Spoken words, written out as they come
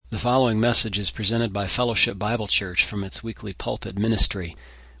following message is presented by Fellowship Bible Church from its weekly pulpit ministry.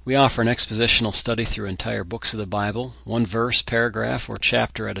 We offer an expositional study through entire books of the Bible, one verse, paragraph, or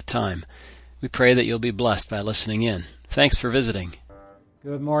chapter at a time. We pray that you'll be blessed by listening in. Thanks for visiting.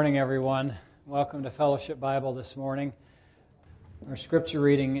 Good morning, everyone. Welcome to Fellowship Bible this morning. Our scripture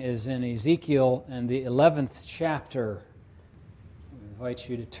reading is in Ezekiel and the 11th chapter. We invite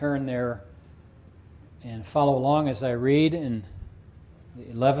you to turn there and follow along as I read in the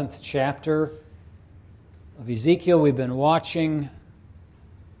 11th chapter of Ezekiel. We've been watching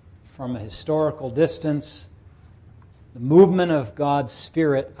from a historical distance the movement of God's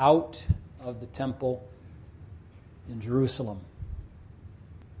Spirit out of the temple in Jerusalem.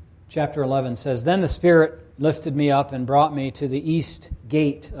 Chapter 11 says, "Then the Spirit lifted me up and brought me to the east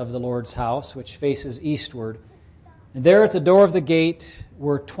gate of the Lord's house, which faces eastward. And there at the door of the gate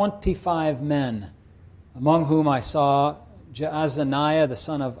were 25 men, among whom I saw Jaazaniah the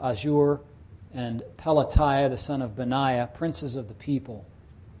son of Azur and Pelatiah the son of Benaiah, princes of the people.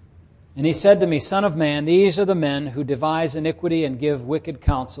 And he said to me, Son of man, these are the men who devise iniquity and give wicked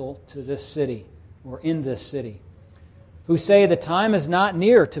counsel to this city, or in this city, who say the time is not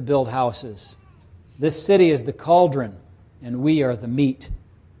near to build houses. This city is the cauldron, and we are the meat.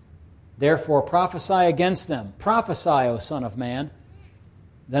 Therefore prophesy against them. Prophesy, O Son of man.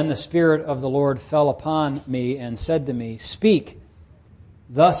 Then the Spirit of the Lord fell upon me and said to me, Speak,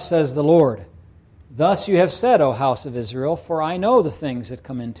 thus says the Lord. Thus you have said, O house of Israel, for I know the things that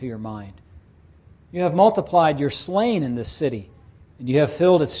come into your mind. You have multiplied your slain in this city, and you have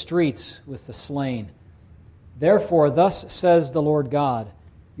filled its streets with the slain. Therefore thus says the Lord God,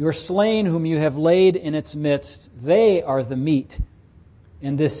 Your slain whom you have laid in its midst, they are the meat,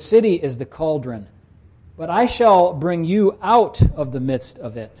 and this city is the cauldron. But I shall bring you out of the midst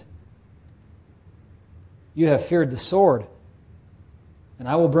of it. You have feared the sword, and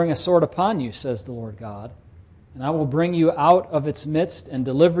I will bring a sword upon you, says the Lord God. And I will bring you out of its midst and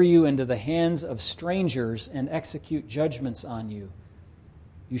deliver you into the hands of strangers and execute judgments on you.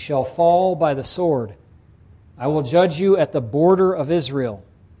 You shall fall by the sword. I will judge you at the border of Israel.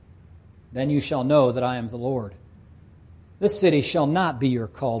 Then you shall know that I am the Lord. This city shall not be your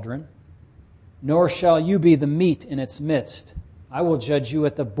cauldron, nor shall you be the meat in its midst. I will judge you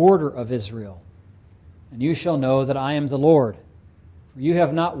at the border of Israel. And you shall know that I am the Lord. For you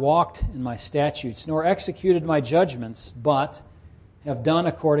have not walked in my statutes, nor executed my judgments, but have done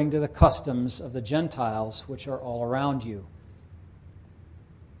according to the customs of the Gentiles which are all around you.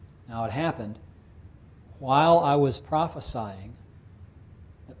 Now it happened, while I was prophesying,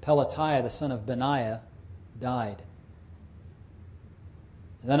 that Pelatiah the son of Benaiah died.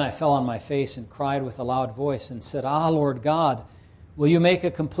 And then I fell on my face and cried with a loud voice and said, Ah, Lord God, will you make a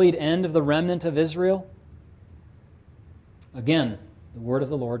complete end of the remnant of Israel? Again, the word of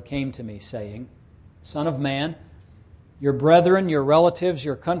the Lord came to me, saying, Son of man, your brethren, your relatives,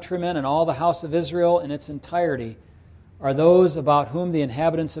 your countrymen, and all the house of Israel in its entirety are those about whom the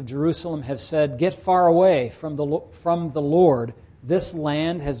inhabitants of Jerusalem have said, Get far away from the Lord. This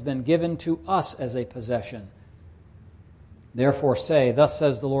land has been given to us as a possession. Therefore say, Thus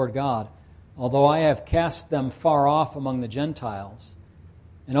says the Lord God, although I have cast them far off among the Gentiles,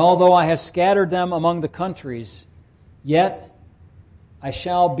 and although I have scattered them among the countries, yet I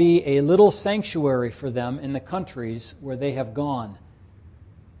shall be a little sanctuary for them in the countries where they have gone.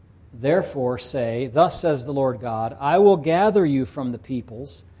 Therefore say, Thus says the Lord God, I will gather you from the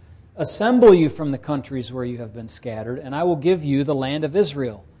peoples, assemble you from the countries where you have been scattered, and I will give you the land of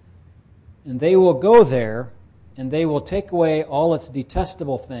Israel. And they will go there, and they will take away all its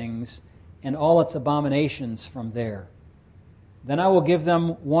detestable things and all its abominations from there. Then I will give them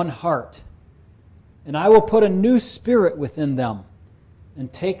one heart, and I will put a new spirit within them,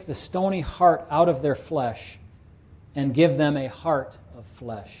 and take the stony heart out of their flesh, and give them a heart of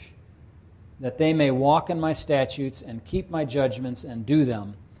flesh, that they may walk in my statutes and keep my judgments and do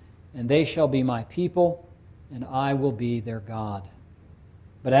them, and they shall be my people, and I will be their God.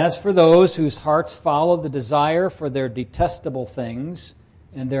 But as for those whose hearts follow the desire for their detestable things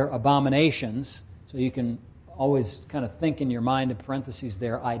and their abominations, so you can always kind of think in your mind in parentheses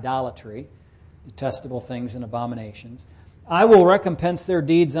there, idolatry, detestable things and abominations, I will recompense their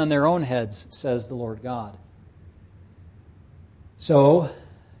deeds on their own heads, says the Lord God. So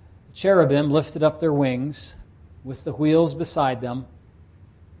the cherubim lifted up their wings with the wheels beside them,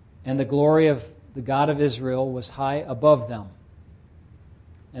 and the glory of the God of Israel was high above them.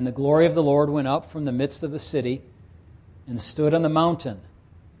 And the glory of the Lord went up from the midst of the city and stood on the mountain,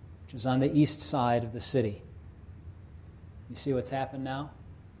 which is on the east side of the city. You see what's happened now?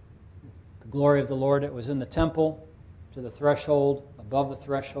 The glory of the Lord that was in the temple to the threshold, above the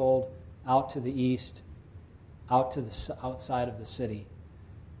threshold, out to the east, out to the outside of the city.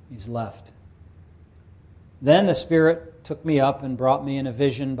 He's left. Then the Spirit took me up and brought me in a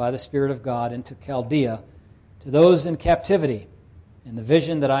vision by the Spirit of God into Chaldea, to those in captivity. And the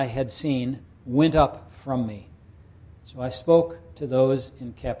vision that I had seen went up from me. So I spoke to those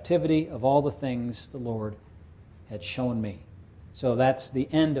in captivity of all the things the Lord had shown me. So that's the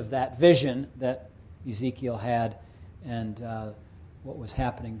end of that vision that Ezekiel had, and what was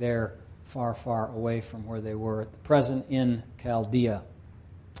happening there far, far away from where they were at the present in Chaldea.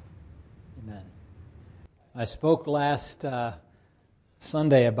 Amen. I spoke last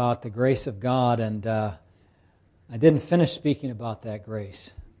Sunday about the grace of God, and I didn't finish speaking about that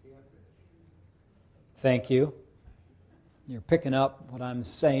grace. Thank you. You're picking up what I'm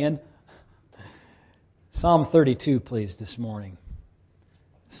saying. Psalm 32, please, this morning.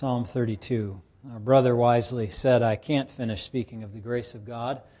 Psalm 32. Our brother wisely said, I can't finish speaking of the grace of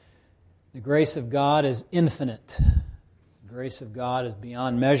God. The grace of God is infinite. The grace of God is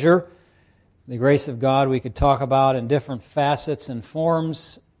beyond measure. The grace of God we could talk about in different facets and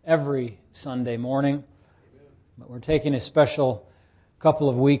forms every Sunday morning. But we're taking a special couple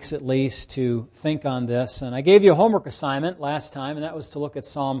of weeks at least to think on this. And I gave you a homework assignment last time, and that was to look at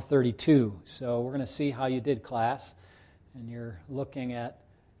Psalm 32. So we're going to see how you did, class. And you're looking at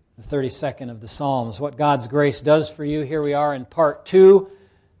the 32nd of the Psalms, what God's grace does for you. Here we are in part 2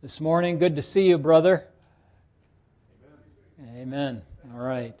 this morning. Good to see you, brother. Amen. All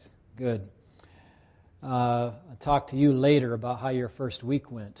right. Good. I'll talk to you later about how your first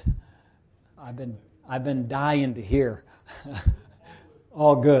week went. I've been dying to hear.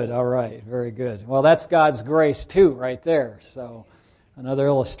 All good. All right. Very good. Well, that's God's grace too, right there. So another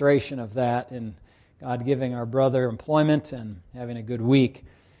illustration of that in God giving our brother employment and having a good week.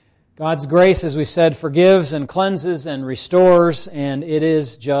 God's grace, as we said, forgives and cleanses and restores, and it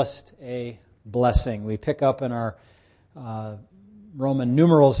is just a blessing. We pick up in our Roman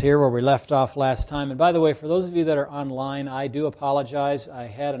numerals here where we left off last time. And by the way, for those of you that are online, I do apologize. I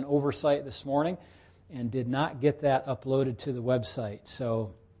had an oversight this morning and did not get that uploaded to the website.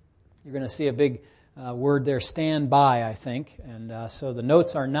 So you're going to see a big word there, stand by, I think. And so the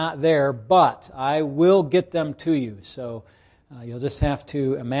notes are not there, but I will get them to you. So you'll just have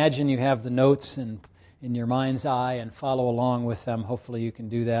to imagine you have the notes in your mind's eye and follow along with them. Hopefully you can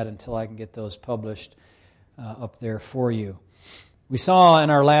do that until I can get those published up there for you. We saw in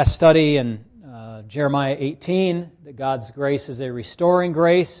our last study in Jeremiah 18 that God's grace is a restoring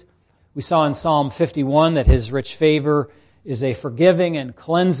grace. We saw in Psalm 51 that His rich favor is a forgiving and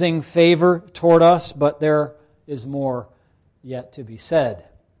cleansing favor toward us, but there is more yet to be said.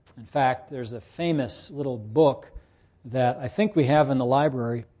 In fact, there's a famous little book that I think we have in the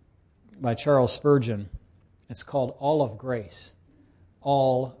library by Charles Spurgeon. It's called All of Grace.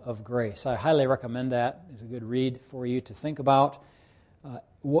 All of Grace. I highly recommend that. It's a good read for you to think about.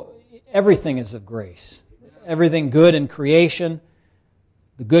 Everything is of grace. Everything good in creation,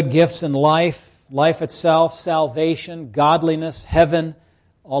 the good gifts in life, life itself, salvation, godliness, heaven,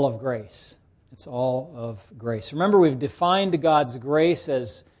 all of grace. It's all of grace. Remember, we've defined God's grace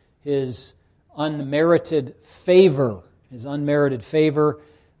as His unmerited favor. His unmerited favor.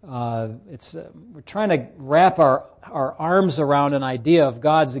 We're trying to wrap our arms around an idea of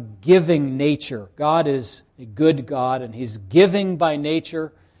God's giving nature. God is a good God, and He's giving by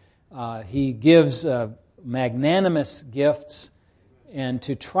nature. He gives magnanimous gifts, and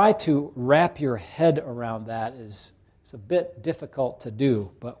to try to wrap your head around that it's a bit difficult to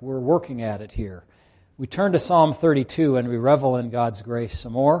do, but we're working at it here. We turn to Psalm 32 and we revel in God's grace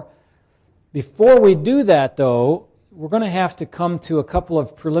some more. Before we do that, though, we're going to have to come to a couple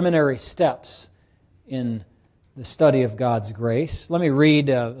of preliminary steps in the study of God's grace. Let me read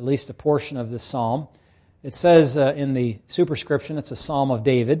at least a portion of this psalm. It says in the superscription, it's a psalm of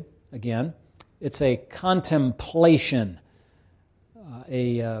David, again. It's a contemplation,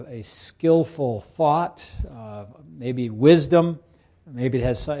 a skillful thought, maybe wisdom. Maybe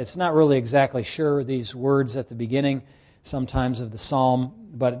it's not really exactly sure, these words at the beginning sometimes of the psalm,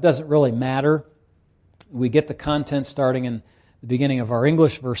 but it doesn't really matter. We get the content starting in the beginning of our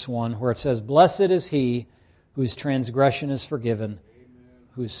English verse 1, where it says, "Blessed is he whose transgression is forgiven,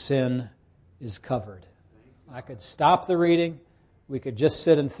 whose sin is covered." I could stop the reading. We could just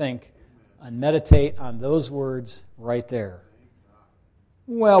sit and think and meditate on those words right there.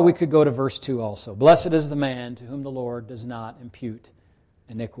 Well, we could go to verse 2 also. "Blessed is the man to whom the Lord does not impute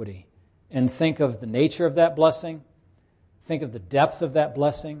iniquity." And think of the nature of that blessing. Think of the depth of that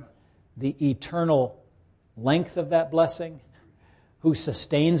blessing, the eternal length of that blessing, who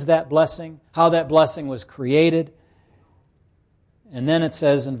sustains that blessing, how that blessing was created, And then it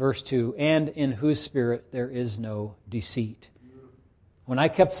says in verse 2, and in whose spirit there is no deceit. When I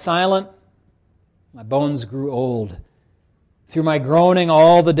kept silent, my bones grew old. Through my groaning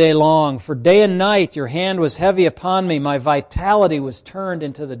all the day long, for day and night your hand was heavy upon me. My vitality was turned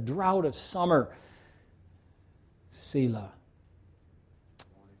into the drought of summer. Selah.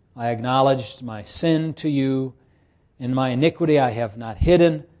 I acknowledged my sin to you. In my iniquity I have not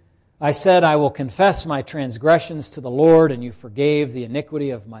hidden. I said, I will confess my transgressions to the Lord, and you forgave the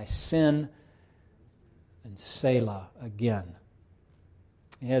iniquity of my sin. And Selah again.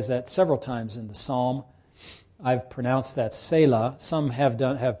 He has that several times in the psalm. I've pronounced that Selah. Some have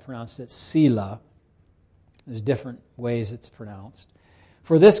pronounced it Selah. There's different ways it's pronounced.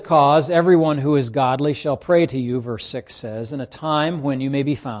 For this cause, everyone who is godly shall pray to you, verse 6 says, in a time when you may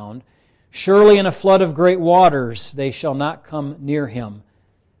be found. Surely in a flood of great waters they shall not come near him.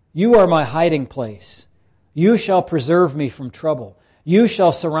 You are my hiding place. You shall preserve me from trouble. You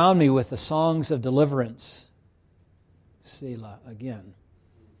shall surround me with the songs of deliverance. Selah again.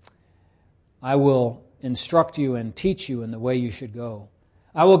 I will instruct you and teach you in the way you should go.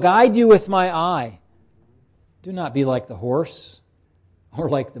 I will guide you with my eye. Do not be like the horse or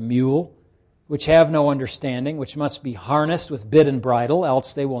like the mule, which have no understanding, which must be harnessed with bit and bridle,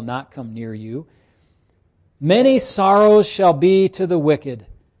 else they will not come near you. Many sorrows shall be to the wicked,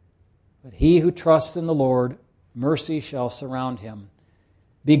 but he who trusts in the Lord, mercy shall surround him.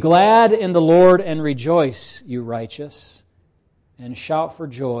 Be glad in the Lord and rejoice, you righteous, and shout for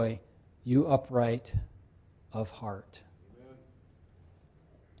joy, you upright of heart.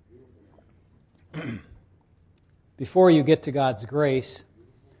 Before you get to God's grace,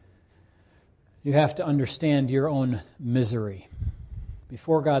 you have to understand your own misery.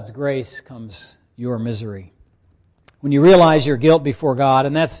 Before God's grace comes your misery. When you realize your guilt before God,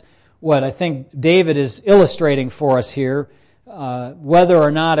 and that's what I think David is illustrating for us here, whether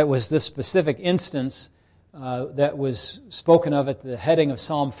or not it was this specific instance that was spoken of at the heading of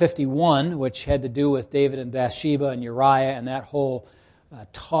Psalm 51, which had to do with David and Bathsheba and Uriah and that whole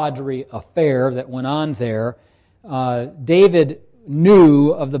tawdry affair that went on there. David knew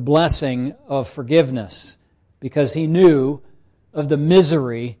of the blessing of forgiveness because he knew of the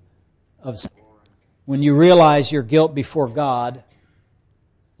misery of sin. When you realize your guilt before God,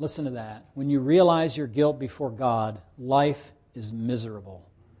 listen to that. When you realize your guilt before God, life is miserable.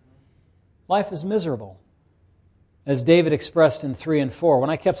 Life is miserable. As David expressed in 3 and 4, when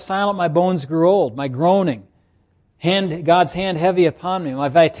I kept silent, my bones grew old, my groaning, God's hand heavy upon me. My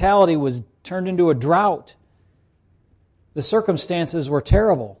vitality was turned into a drought. The circumstances were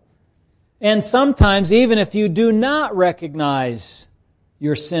terrible. And sometimes, even if you do not recognize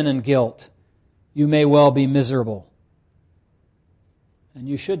your sin and guilt, you may well be miserable. And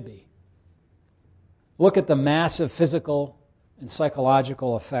you should be. Look at the massive physical and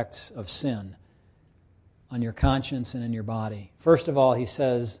psychological effects of sin on your conscience and in your body. First of all, he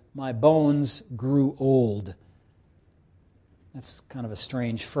says, my bones grew old. That's kind of a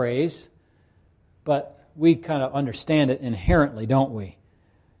strange phrase, but we kind of understand it inherently, don't we?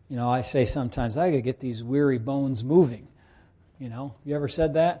 You know, I say sometimes, I got to get these weary bones moving. You know, you ever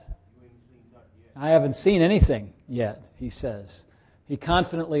said that? I haven't seen anything yet, he says. He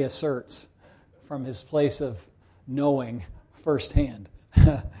confidently asserts from his place of knowing firsthand.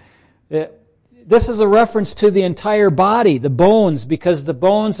 This is a reference to the entire body, the bones, because the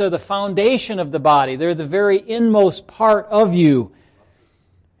bones are the foundation of the body. They're the very inmost part of you.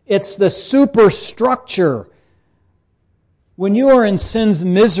 It's the superstructure. When you are in sin's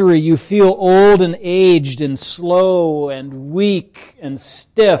misery, you feel old and aged and slow and weak and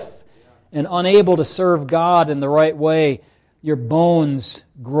stiff and unable to serve God in the right way. Your bones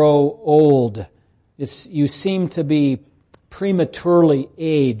grow old. You seem to be prematurely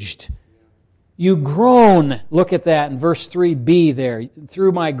aged. You groan. Look at that in verse 3b there.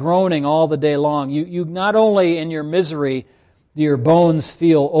 Through my groaning all the day long. You not only in your misery do your bones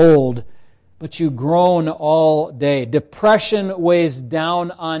feel old, but you groan all day. Depression weighs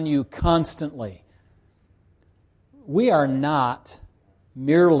down on you constantly. We are not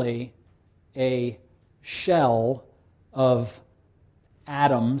merely a shell of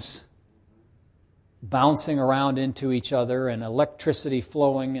atoms bouncing around into each other and electricity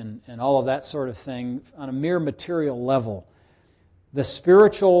flowing and all of that sort of thing on a mere material level. The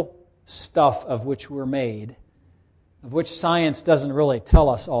spiritual stuff of which we're made, of which science doesn't really tell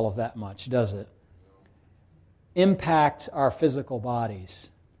us all of that much, does it? Impacts our physical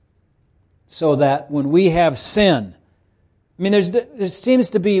bodies. So that when we have sin, I mean, there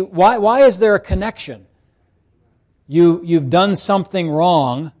seems to be, why is there a connection? You've done something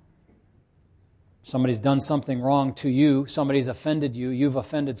wrong, somebody's done something wrong to you, somebody's offended you, you've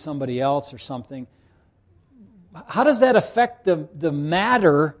offended somebody else or something. How does that affect the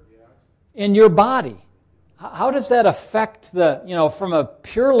matter in your body? How does that affect from a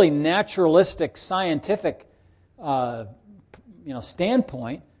purely naturalistic, scientific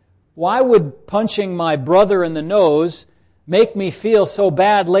standpoint? Why would punching my brother in the nose make me feel so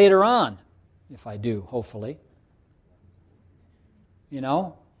bad later on? If I do, hopefully.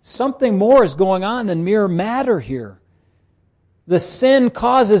 Something more is going on than mere matter here. The sin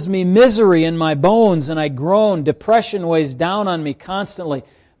causes me misery in my bones, and I groan. Depression weighs down on me constantly.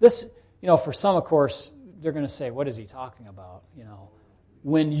 This, for some, of course, they're going to say, what is he talking about?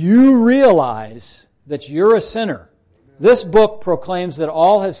 When you realize that you're a sinner, this book proclaims that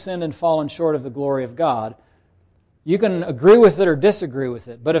all has sinned and fallen short of the glory of God. You can agree with it or disagree with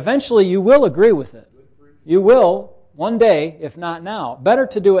it, but eventually you will agree with it. You will, one day, if not now. Better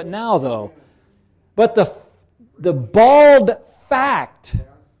to do it now, though. But the bald fact,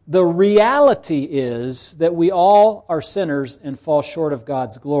 the reality is that we all are sinners and fall short of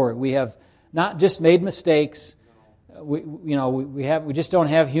God's glory. We have not just made mistakes. We just don't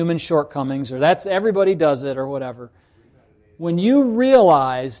have human shortcomings, or that's everybody does it, or whatever. When you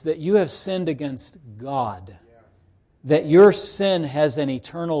realize that you have sinned against God, that your sin has an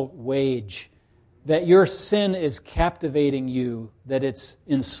eternal wage, that your sin is captivating you, that it's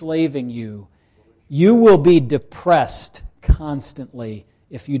enslaving you, you will be depressed constantly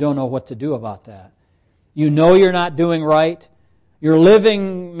if you don't know what to do about that. You know you're not doing right. You're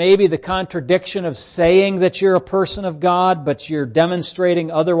living maybe the contradiction of saying that you're a person of God, but you're demonstrating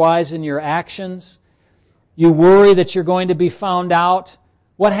otherwise in your actions. You worry that you're going to be found out.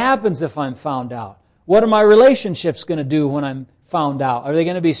 What happens if I'm found out? What are my relationships going to do when I'm found out? Are they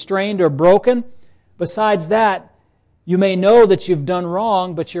going to be strained or broken? Besides that, you may know that you've done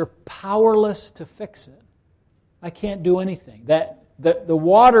wrong, but you're powerless to fix it. I can't do anything. The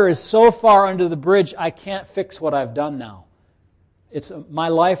water is so far under the bridge, I can't fix what I've done now. My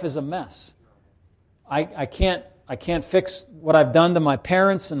life is a mess. I can't fix what I've done to my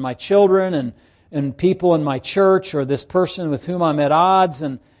parents and my children and people in my church or this person with whom I'm at odds,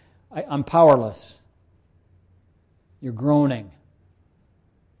 and I'm powerless. You're groaning.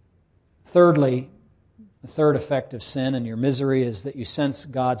 Thirdly, the third effect of sin and your misery is that you sense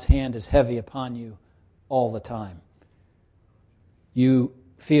God's hand is heavy upon you all the time. You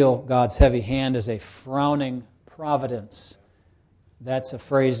feel God's heavy hand as a frowning providence. That's a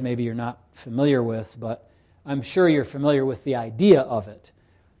phrase maybe you're not familiar with, but I'm sure you're familiar with the idea of it.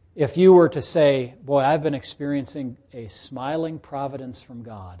 If you were to say, boy, I've been experiencing a smiling providence from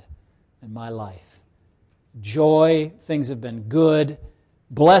God in my life. Joy, things have been good,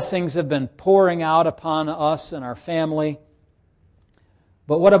 blessings have been pouring out upon us and our family.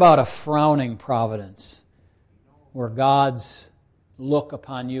 But what about a frowning providence, where God's look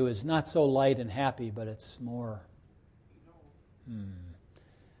upon you is not so light and happy, but it's more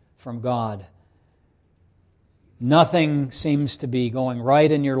from God? Nothing seems to be going right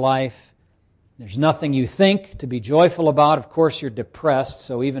in your life. There's nothing you think to be joyful about. Of course, you're depressed,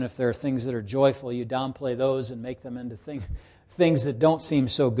 so even if there are things that are joyful, you downplay those and make them into things that don't seem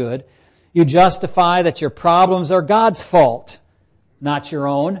so good. You justify that your problems are God's fault, not your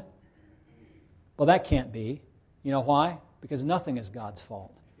own. Well, that can't be. You know why? Because nothing is God's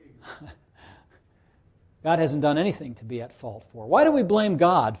fault. God hasn't done anything to be at fault for. Why do we blame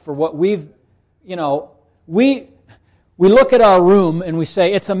God for what we've, we look at our room and we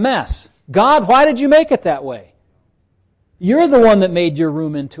say, it's a mess. God, why did you make it that way? You're the one that made your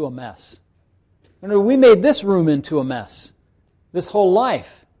room into a mess. We made this room into a mess. This whole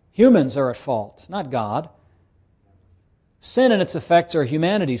life. Humans are at fault, not God. Sin and its effects are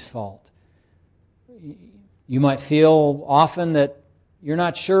humanity's fault. You might feel often that you're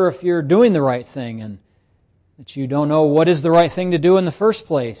not sure if you're doing the right thing and that you don't know what is the right thing to do in the first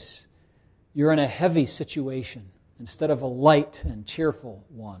place. You're in a heavy situation instead of a light and cheerful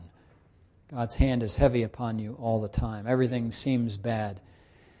one. God's hand is heavy upon you all the time. Everything seems bad.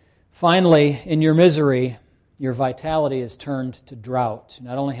 Finally, in your misery, your vitality is turned to drought. You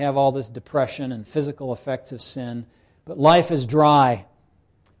not only have all this depression and physical effects of sin, but life is dry.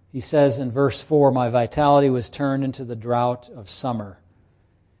 He says in verse 4, my vitality was turned into the drought of summer.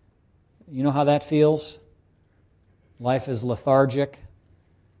 You know how that feels? Life is lethargic.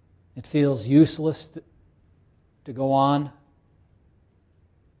 It feels useless to go on.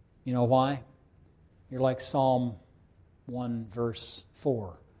 You know why? You're like Psalm 1 verse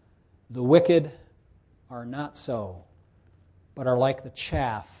 4. The wicked are not so, but are like the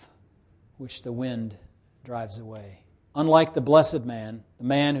chaff which the wind drives away. Unlike the blessed man, the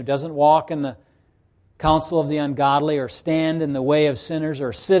man who doesn't walk in the counsel of the ungodly, or stand in the way of sinners,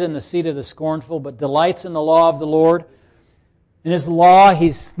 or sit in the seat of the scornful, but delights in the law of the Lord. In His law,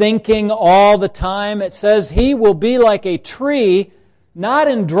 he's thinking all the time. It says he will be like a tree, not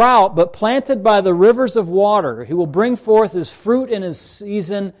in drought, but planted by the rivers of water. He will bring forth his fruit in his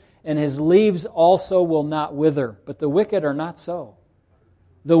season, and his leaves also will not wither. But the wicked are not so.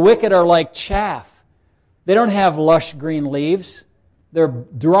 The wicked are like chaff. They don't have lush green leaves. They're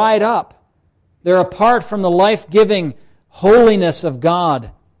dried up. They're apart from the life-giving holiness of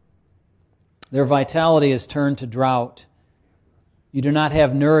God. Their vitality is turned to drought. You do not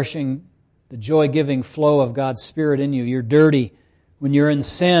have nourishing, the joy-giving flow of God's Spirit in you. You're dirty when you're in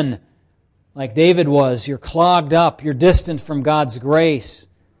sin, like David was. You're clogged up. You're distant from God's grace.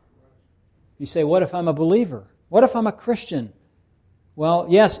 You say, what if I'm a believer? What if I'm a Christian? Well,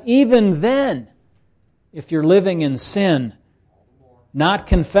 yes, even then, if you're living in sin, not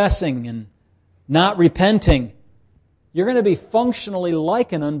confessing and not repenting, you're going to be functionally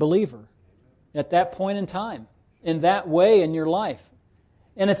like an unbeliever at that point in time, in that way in your life.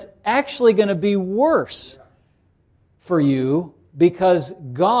 And it's actually going to be worse for you because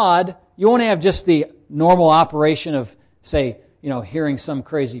God, you won't have just the normal operation of, say, hearing some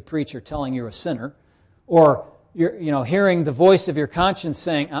crazy preacher telling you're a sinner, or you're, hearing the voice of your conscience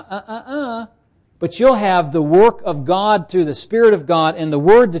saying, but you'll have the work of God through the Spirit of God and the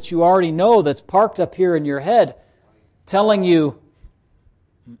Word that you already know that's parked up here in your head telling you,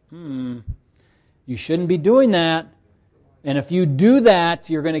 you shouldn't be doing that. And if you do that,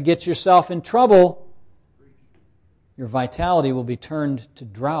 you're going to get yourself in trouble. Your vitality will be turned to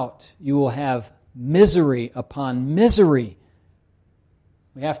drought. You will have misery upon misery.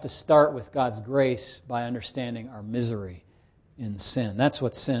 We have to start with God's grace by understanding our misery in sin. That's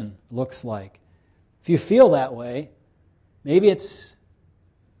what sin looks like. If you feel that way, maybe it's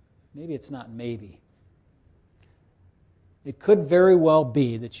not maybe. It could very well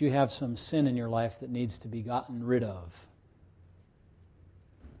be that you have some sin in your life that needs to be gotten rid of.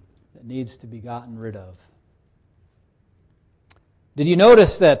 That needs to be gotten rid of. Did you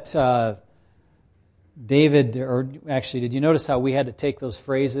notice that did you notice how we had to take those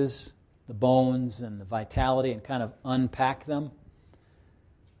phrases, the bones and the vitality, and kind of unpack them?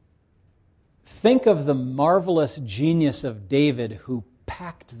 Think of the marvelous genius of David who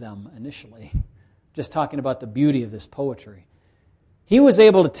packed them initially. Just talking about the beauty of this poetry. He was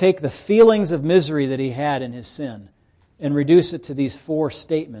able to take the feelings of misery that he had in his sin and reduce it to these 4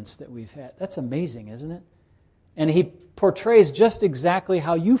 statements that we've had. That's amazing, isn't it? And he portrays just exactly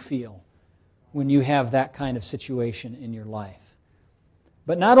how you feel when you have that kind of situation in your life.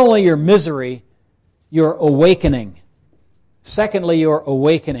 But not only your misery, your awakening. Secondly, your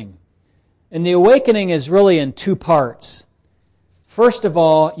awakening. And the awakening is really in 2 parts. First of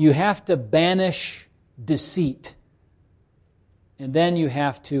all, you have to banish deceit. And then you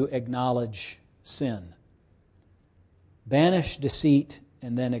have to acknowledge sin. Banish deceit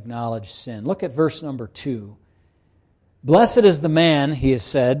and then acknowledge sin. Look at verse number 2. Blessed is the man, he has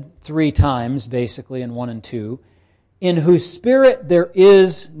said 3 times, basically in 1 and 2, in whose spirit there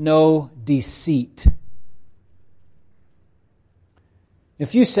is no deceit.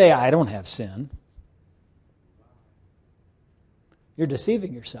 If you say, I don't have sin, you're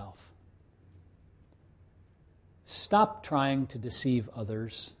deceiving yourself. Stop trying to deceive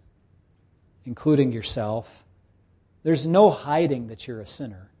others, including yourself. There's no hiding that you're a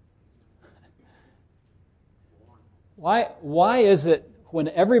sinner. Why is it when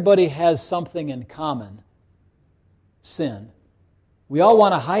everybody has something in common, sin, we all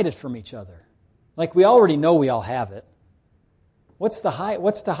want to hide it from each other? Like we already know we all have it. What's to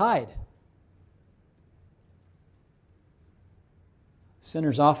hide?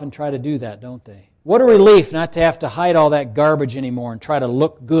 Sinners often try to do that, don't they? What a relief not to have to hide all that garbage anymore and try to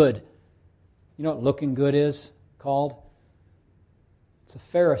look good. You know what looking good is called? It's a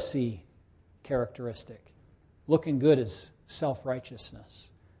Pharisee characteristic. Looking good is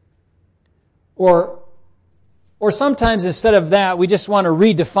self-righteousness. Or sometimes instead of that, we just want to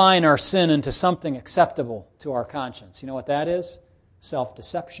redefine our sin into something acceptable to our conscience. You know what that is?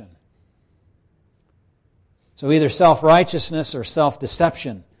 Self-deception. So either self-righteousness or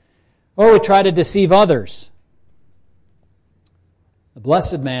self-deception. Or we try to deceive others. The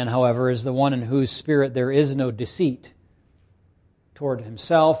blessed man, however, is the one in whose spirit there is no deceit toward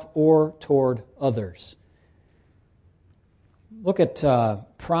himself or toward others. Look at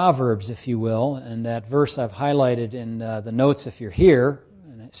Proverbs, if you will, and that verse I've highlighted in the notes if you're here,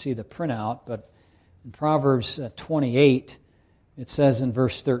 and I see the printout, but in Proverbs 28, it says in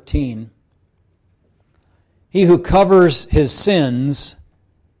verse 13, he who covers his sins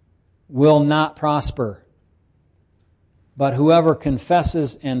will not prosper, but whoever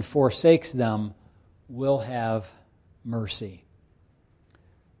confesses and forsakes them will have mercy.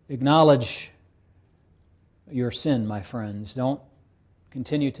 Acknowledge your sin, my friends. Don't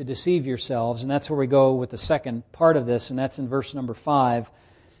continue to deceive yourselves. And that's where we go with the second part of this, and that's in verse number 5.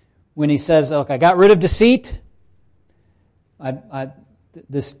 When he says, look, I got rid of deceit.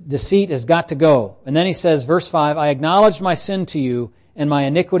 This deceit has got to go. And then he says, verse 5, I acknowledged my sin to you, and my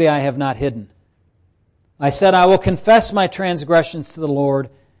iniquity I have not hidden. I said, I will confess my transgressions to the Lord,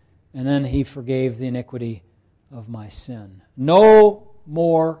 and then he forgave the iniquity of my sin. No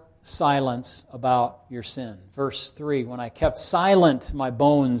more silence about your sin. Verse 3, when I kept silent, my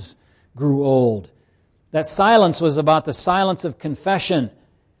bones grew old. That silence was about the silence of confession,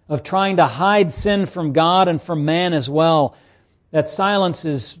 of trying to hide sin from God and from man as well. That silence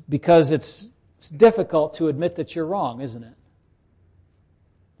is because it's difficult to admit that you're wrong, isn't it?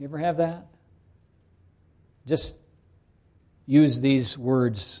 You ever have that? Just use these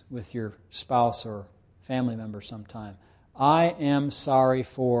words with your spouse or family member sometime. I am sorry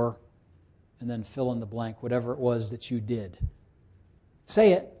for, and then fill in the blank, whatever it was that you did.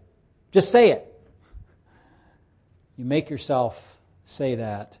 Say it. Just say it. You make yourself say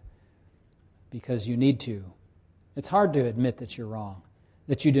that because you need to. It's hard to admit that you're wrong,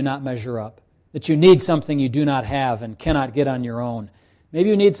 that you do not measure up, that you need something you do not have and cannot get on your own. Maybe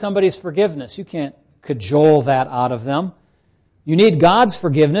you need somebody's forgiveness. You can't cajole that out of them. You need God's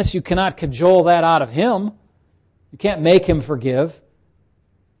forgiveness. You cannot cajole that out of Him. You can't make Him forgive.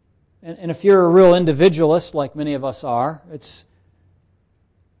 And if you're a real individualist, like many of us are, it's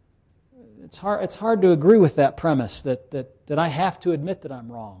hard to agree with that premise that I have to admit that I'm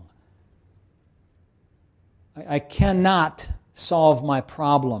wrong. I cannot solve my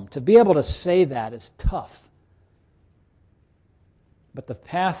problem. To be able to say that is tough. But the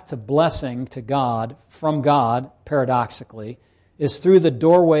path to blessing to God, from God, paradoxically, is through the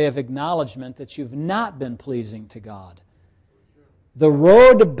doorway of acknowledgement that you've not been pleasing to God. The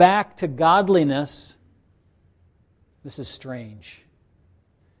road back to godliness, this is strange.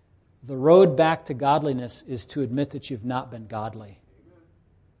 The road back to godliness is to admit that you've not been godly.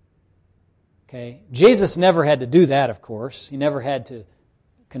 Okay? Jesus never had to do that, of course. He never had to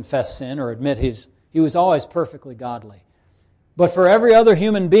confess sin or admit he was always perfectly godly. But for every other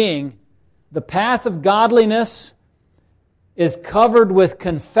human being, the path of godliness is covered with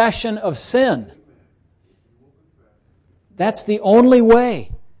confession of sin. That's the only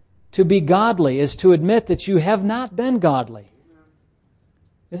way to be godly, is to admit that you have not been godly.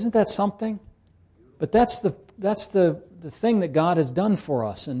 Isn't that something? But that's the thing that God has done for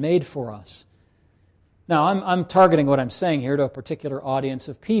us and made for us. Now, I'm targeting what I'm saying here to a particular audience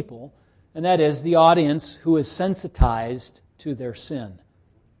of people, and that is the audience who is sensitized to their sin.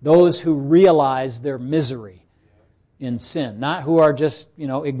 Those who realize their misery in sin. Not who are just,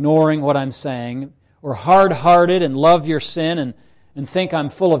 ignoring what I'm saying, or hard-hearted and love your sin and think I'm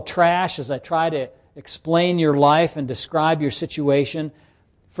full of trash as I try to explain your life and describe your situation.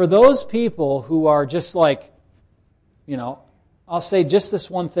 For those people who are just like, I'll say just this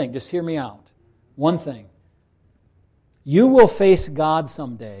one thing. Just hear me out. One thing. You will face God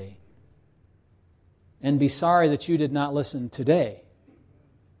someday and be sorry that you did not listen today.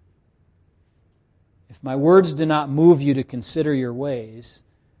 If my words do not move you to consider your ways,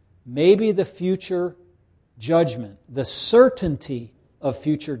 maybe the future judgment, the certainty of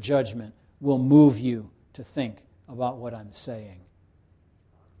future judgment, will move you to think about what I'm saying.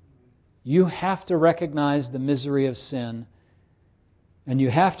 You have to recognize the misery of sin, and you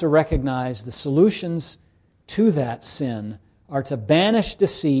have to recognize the solutions to that sin are to banish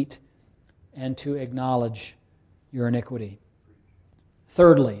deceit and to acknowledge your iniquity.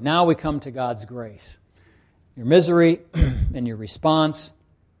 Thirdly, now we come to God's grace. Your misery and your response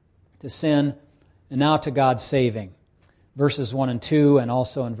to sin, and now to God's saving. Verses 1 and 2, and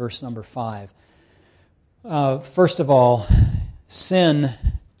also in verse number 5. First of all, sin,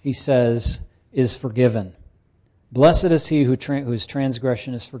 he says, is forgiven. Blessed is he whose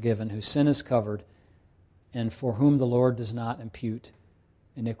transgression is forgiven, whose sin is covered, and for whom the Lord does not impute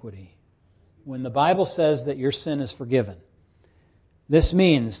iniquity. When the Bible says that your sin is forgiven, this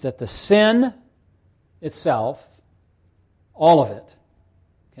means that the sin itself, all of it,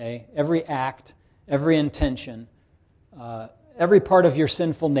 okay, every act, every intention, every part of your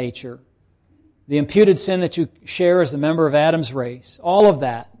sinful nature, the imputed sin that you share as a member of Adam's race, all of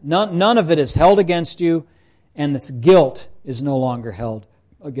that, none of it is held against you, and its guilt is no longer held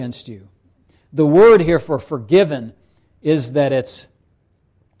against you. The word here for forgiven is that it's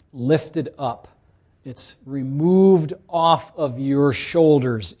lifted up. It's removed off of your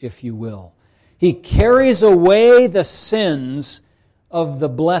shoulders, if you will. He carries away the sins of the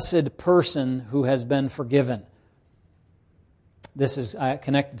blessed person who has been forgiven. This is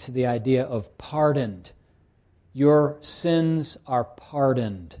connected to the idea of pardoned. Your sins are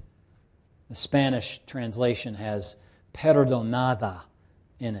pardoned. The Spanish translation has perdonada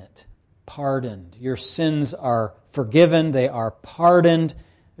in it. Pardoned. Your sins are forgiven. They are pardoned.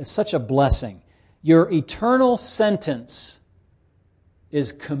 It's such a blessing. Your eternal sentence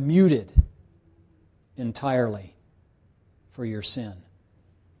is commuted entirely for your sin.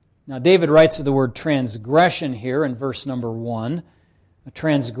 Now, David writes of the word transgression here in verse number 1. A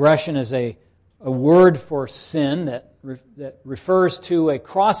transgression is a word for sin that refers to a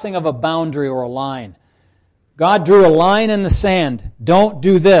crossing of a boundary or a line. God drew a line in the sand. Don't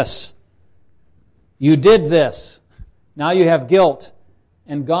do this. You did this. Now you have guilt.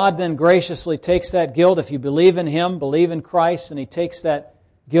 And God then graciously takes that guilt. If you believe in Him, believe in Christ, and He takes that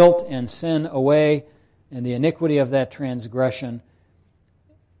guilt and sin away and the iniquity of that transgression.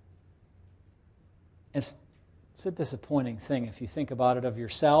 It's a disappointing thing if you think about it of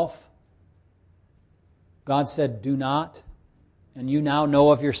yourself. God said, do not. And you now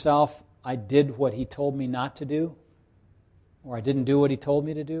know of yourself, I did what He told me not to do. Or I didn't do what He told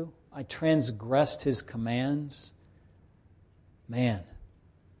me to do. I transgressed His commands. Man,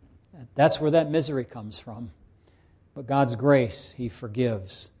 that's where that misery comes from. But God's grace, He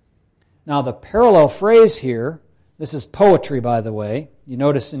forgives. Now the parallel phrase here, this is poetry, by the way. You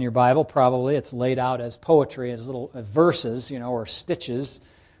notice in your Bible, probably, it's laid out as poetry, as little verses, or stitches,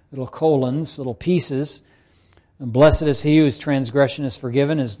 little colons, little pieces. And blessed is he whose transgression is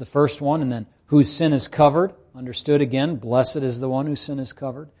forgiven is the first one, and then whose sin is covered. Understood again, blessed is the one whose sin is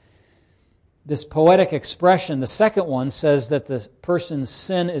covered. This poetic expression, the second one, says that the person's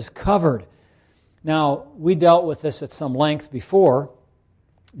sin is covered. Now, we dealt with this at some length before,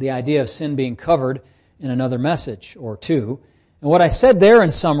 the idea of sin being covered in another message or two. And what I said there in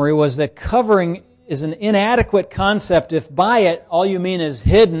summary was that covering is an inadequate concept if by it all you mean is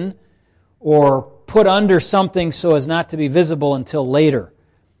hidden or put under something so as not to be visible until later.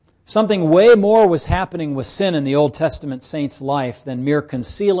 Something way more was happening with sin in the Old Testament saint's life than mere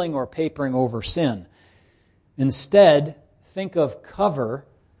concealing or papering over sin. Instead, think of cover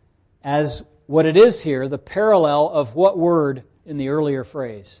as what it is here, the parallel of what word in the earlier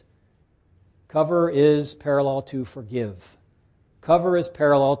phrase? Cover is parallel to forgive. Cover is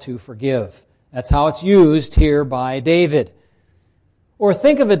parallel to forgive. That's how it's used here by David. Or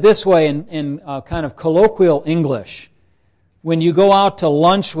think of it this way in kind of colloquial English. When you go out to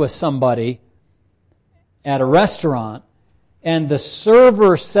lunch with somebody at a restaurant and the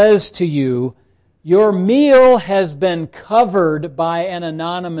server says to you, your meal has been covered by an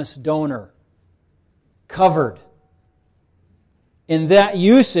anonymous donor. Covered. In that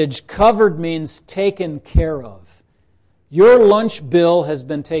usage, covered means taken care of. Your lunch bill has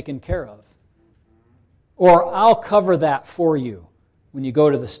been taken care of. Or I'll cover that for you when you go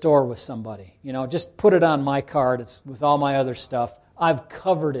to the store with somebody. Just put it on my card. It's with all my other stuff. I've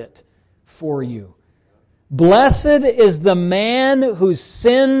covered it for you. Blessed is the man whose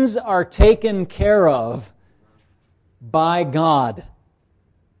sins are taken care of by God.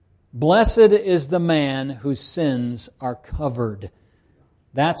 Blessed is the man whose sins are covered.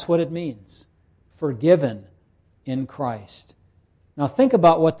 That's what it means. Forgiven in Christ. Now think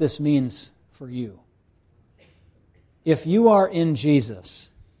about what this means for you. If you are in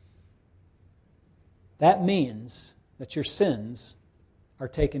Jesus, that means that your sins are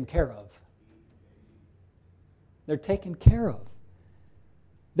taken care of. They're taken care of.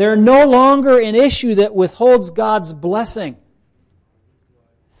 They're no longer an issue that withholds God's blessing.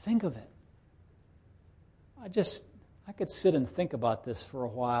 Think of it. I could sit and think about this for a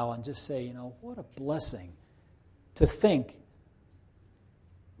while and just say, what a blessing to think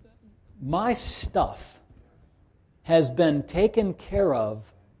my stuff has been taken care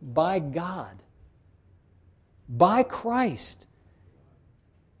of by God, by Christ.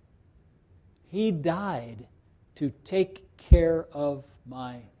 He died to take care of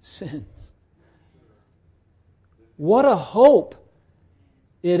my sins. What a hope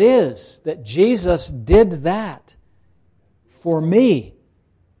it is that Jesus did that for me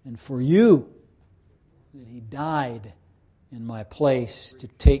and for you, that He died in my place to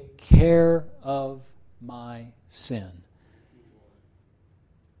take care of my sin.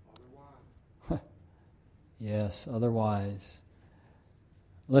 Yes, otherwise.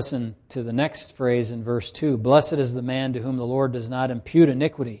 Listen to the next phrase in verse 2. Blessed is the man to whom the Lord does not impute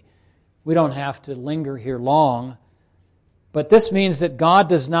iniquity. We don't have to linger here long. But this means that God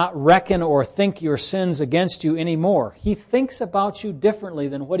does not reckon or think your sins against you anymore. He thinks about you differently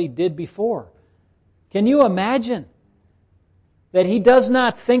than what He did before. Can you imagine that He does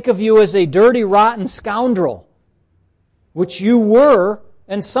not think of you as a dirty, rotten scoundrel, which you were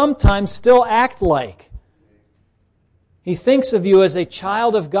and sometimes still act like? He thinks of you as a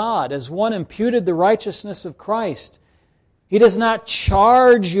child of God, as one imputed the righteousness of Christ. He does not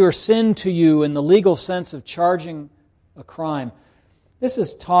charge your sin to you in the legal sense of charging a crime. This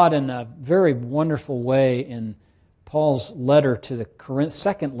is taught in a very wonderful way in Paul's letter to the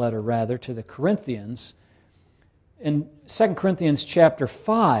second letter to the Corinthians, in 2 Corinthians chapter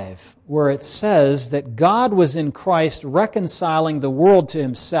 5, where it says that God was in Christ reconciling the world to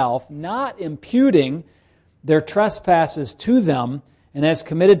Himself, not imputing their trespasses to them, and has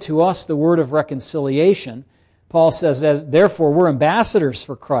committed to us the word of reconciliation. Paul says, therefore we're ambassadors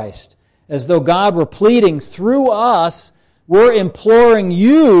for Christ. As though God were pleading through us, we're imploring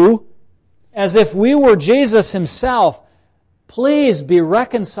you, as if we were Jesus Himself, please be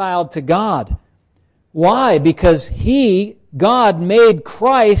reconciled to God. Why? Because God made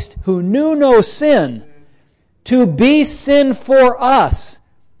Christ, who knew no sin, to be sin for us,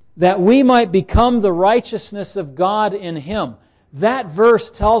 that we might become the righteousness of God in Him. That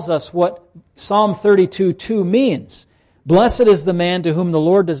verse tells us what Psalm 32:2 means. Blessed is the man to whom the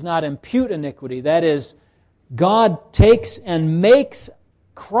Lord does not impute iniquity. That is, God takes and makes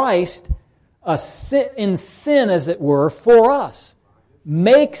Christ in sin, as it were, for us.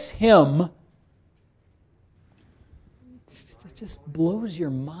 Makes Him. It just blows your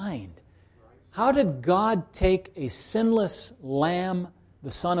mind. How did God take a sinless lamb,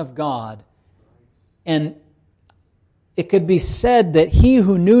 the Son of God, and it could be said that He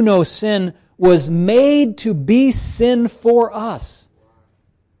who knew no sin was made to be sin for us,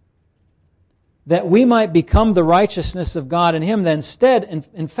 that we might become the righteousness of God in Him. Then instead,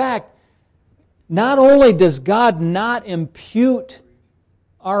 in fact, not only does God not impute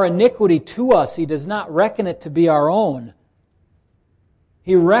our iniquity to us, He does not reckon it to be our own.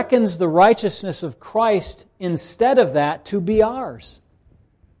 He reckons the righteousness of Christ instead of that to be ours.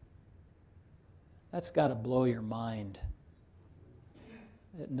 That's got to blow your mind.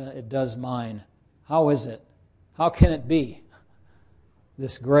 It does mine. How is it? How can it be?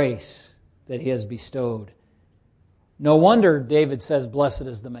 This grace that He has bestowed. No wonder David says, blessed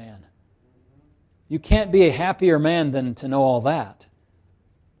is the man. You can't be a happier man than to know all that.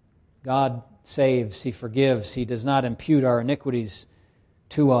 God saves, He forgives, He does not impute our iniquities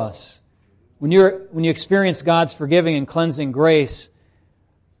to us. When you experience God's forgiving and cleansing grace,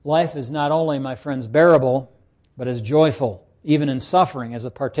 life is not only, my friends, bearable, but is joyful, even in suffering. As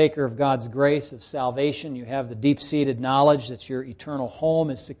a partaker of God's grace, of salvation, you have the deep-seated knowledge that your eternal home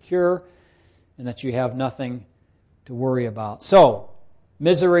is secure and that you have nothing to worry about. So,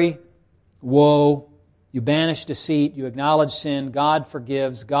 misery, woe, you banish deceit, you acknowledge sin, God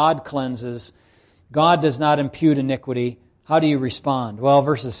forgives, God cleanses, God does not impute iniquity. How do you respond? Well,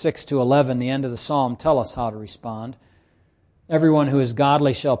 verses 6 to 11, the end of the psalm, tell us how to respond. Everyone who is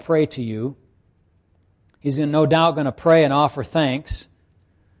godly shall pray to you. He's no doubt going to pray and offer thanks.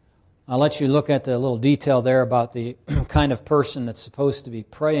 I'll let you look at the little detail there about the kind of person that's supposed to be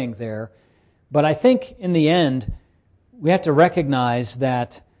praying there. But I think in the end, we have to recognize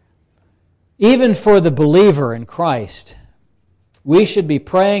that even for the believer in Christ, we should be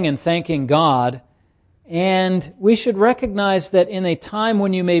praying and thanking God, and we should recognize that in a time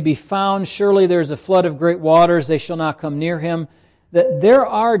when you may be found, surely there's a flood of great waters, they shall not come near him, that there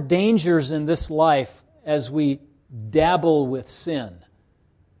are dangers in this life as we dabble with sin.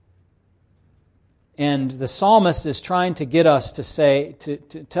 And the psalmist is trying to get us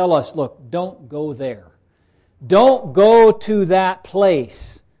to tell us, look, don't go there. Don't go to that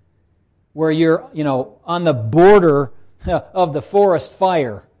place where you're, on the border of the forest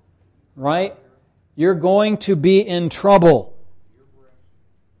fire, right? You're going to be in trouble.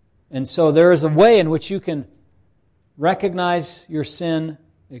 And so there is a way in which you can recognize your sin,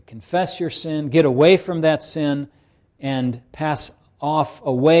 confess your sin, get away from that sin, and get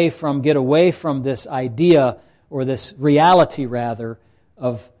away from this idea, or this reality rather,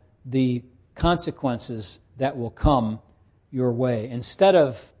 of the consequences that will come your way. Instead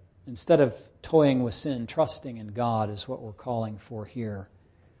of toying with sin, trusting in God is what we're calling for here.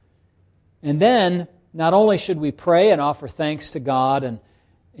 And then, not only should we pray and offer thanks to God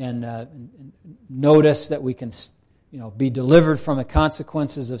and notice that we can be delivered from the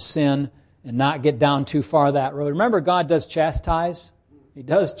consequences of sin and not get down too far that road. Remember, God does chastise. He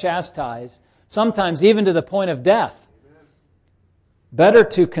does chastise, sometimes even to the point of death. Better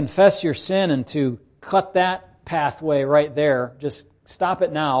to confess your sin and to cut that pathway right there. Just stop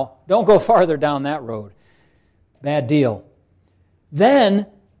it now. Don't go farther down that road. Bad deal. Then,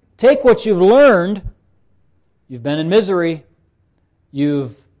 take what you've learned. You've been in misery.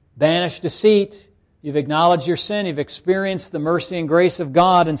 You've banished deceit. You've acknowledged your sin. You've experienced the mercy and grace of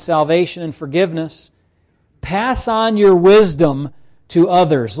God and salvation and forgiveness. Pass on your wisdom to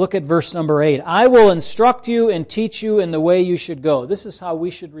others. Look at verse number 8. I will instruct you and teach you in the way you should go. This is how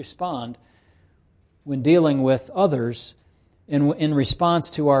we should respond when dealing with others in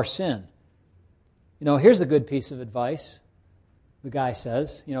response to our sin. Here's a good piece of advice. The guy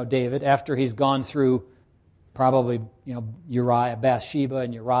says, David, after he's gone through probably, Uriah, Bathsheba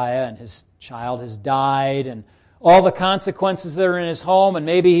and Uriah, and his child has died, and all the consequences that are in his home, and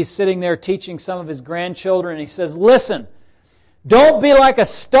maybe he's sitting there teaching some of his grandchildren, and he says, listen, don't be like a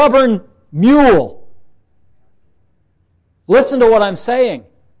stubborn mule. Listen to what I'm saying.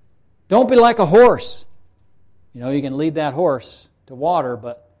 Don't be like a horse. You can lead that horse to water,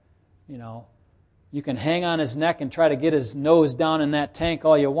 but, you can hang on his neck and try to get his nose down in that tank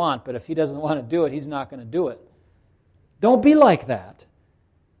all you want, but if he doesn't want to do it, he's not going to do it. Don't be like that.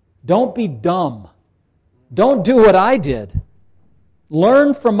 Don't be dumb. Don't do what I did.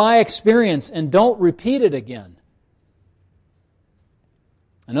 Learn from my experience and don't repeat it again.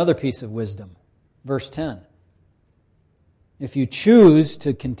 Another piece of wisdom, verse 10. If you choose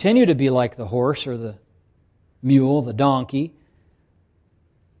to continue to be like the horse or the mule, the donkey,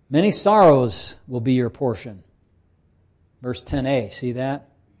 many sorrows will be your portion. Verse 10a, see that?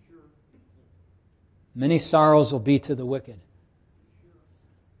 Many sorrows will be to the wicked.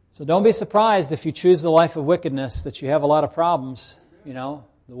 So don't be surprised if you choose the life of wickedness that you have a lot of problems. The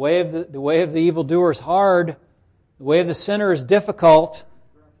way of the evildoer is hard. The way of the sinner is difficult.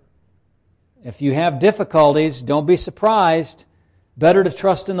 If you have difficulties, don't be surprised. Better to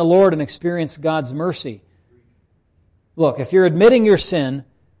trust in the Lord and experience God's mercy. Look, if you're admitting your sin,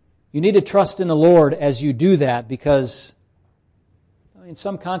 you need to trust in the Lord as you do that, because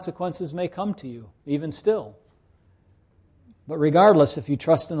some consequences may come to you, even still. But regardless, if you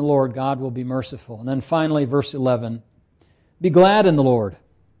trust in the Lord, God will be merciful. And then finally, verse 11, be glad in the Lord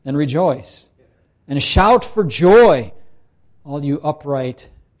and rejoice, and shout for joy, all you upright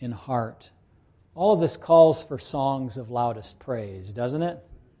in heart. All of this calls for songs of loudest praise, doesn't it?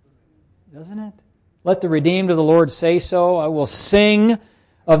 Doesn't it? Let the redeemed of the Lord say so. I will sing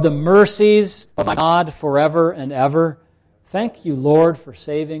of the mercies of my God forever and ever. Thank you, Lord, for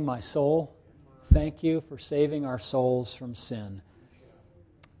saving my soul. Thank you for saving our souls from sin.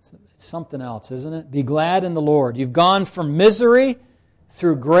 It's something else, isn't it? Be glad in the Lord. You've gone from misery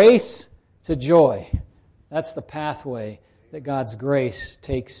through grace to joy. That's the pathway that God's grace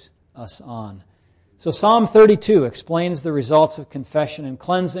takes us on. So Psalm 32 explains the results of confession and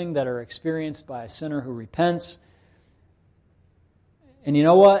cleansing that are experienced by a sinner who repents. And you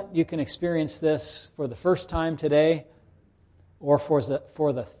know what? You can experience this for the first time today or for the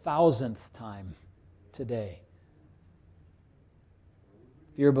 1,000th time today.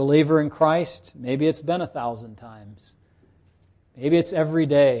 If you're a believer in Christ, maybe it's been 1,000 times. Maybe it's every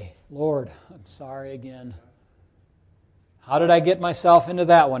day. Lord, I'm sorry again. How did I get myself into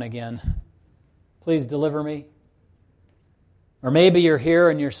that one again? Please deliver me. Or maybe you're here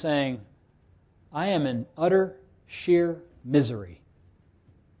and you're saying, I am in utter, sheer misery.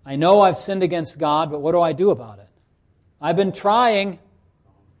 I know I've sinned against God, but what do I do about it? I've been trying.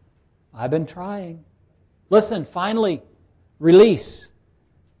 Listen, finally, release.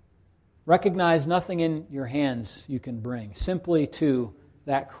 Recognize nothing in your hands you can bring. Simply to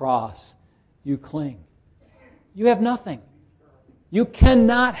that cross, you cling. You have nothing. You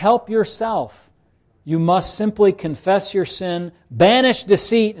cannot help yourself. You must simply confess your sin, banish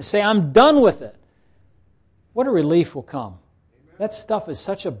deceit, and say, I'm done with it. What a relief will come. That stuff is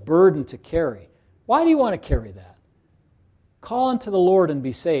such a burden to carry. Why do you want to carry that? Call unto the Lord and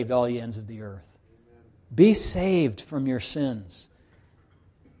be saved, all ye ends of the earth. Amen. Be saved from your sins.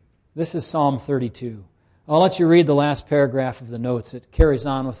 This is Psalm 32. I'll let you read the last paragraph of the notes. It carries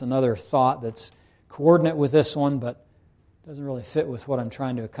on with another thought that's coordinate with this one, but doesn't really fit with what I'm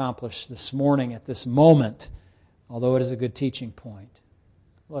trying to accomplish this morning at this moment, although it is a good teaching point.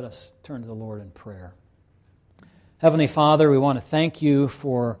 Let us turn to the Lord in prayer. Heavenly Father, we want to thank you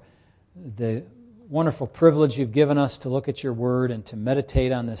for the wonderful privilege you've given us to look at your word and to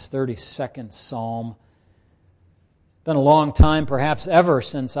meditate on this 32nd Psalm. It's been a long time, perhaps ever,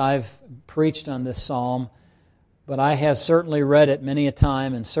 since I've preached on this psalm, but I have certainly read it many a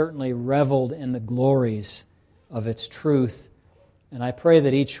time and certainly reveled in the glories of its truth. And I pray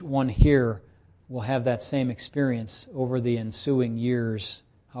that each one here will have that same experience over the ensuing years,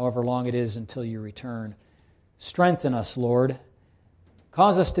 however long it is until you return. Strengthen us, Lord.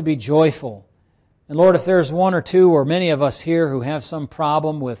 Cause us to be joyful. And Lord, if there's one or two or many of us here who have some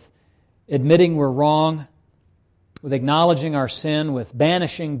problem with admitting we're wrong, with acknowledging our sin, with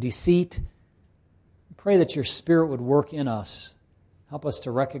banishing deceit, pray that your Spirit would work in us. Help us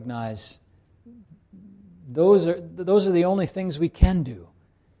to recognize those are the only things we can do.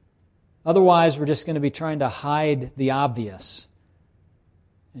 Otherwise, we're just going to be trying to hide the obvious.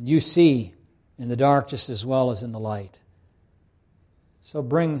 And you see in the dark just as well as in the light. So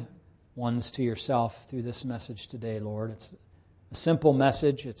bring ones to yourself through this message today, Lord. It's a simple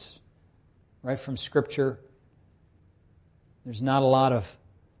message. It's right from Scripture. There's not a lot of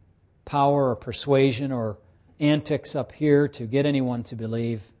power or persuasion or antics up here to get anyone to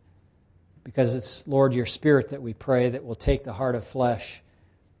believe, because it's, Lord, your Spirit that we pray that will take the heart of flesh,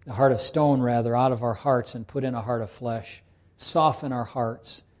 the heart of stone rather, out of our hearts and put in a heart of flesh. Soften our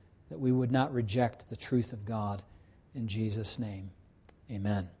hearts that we would not reject the truth of God. In Jesus' name,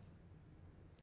 amen.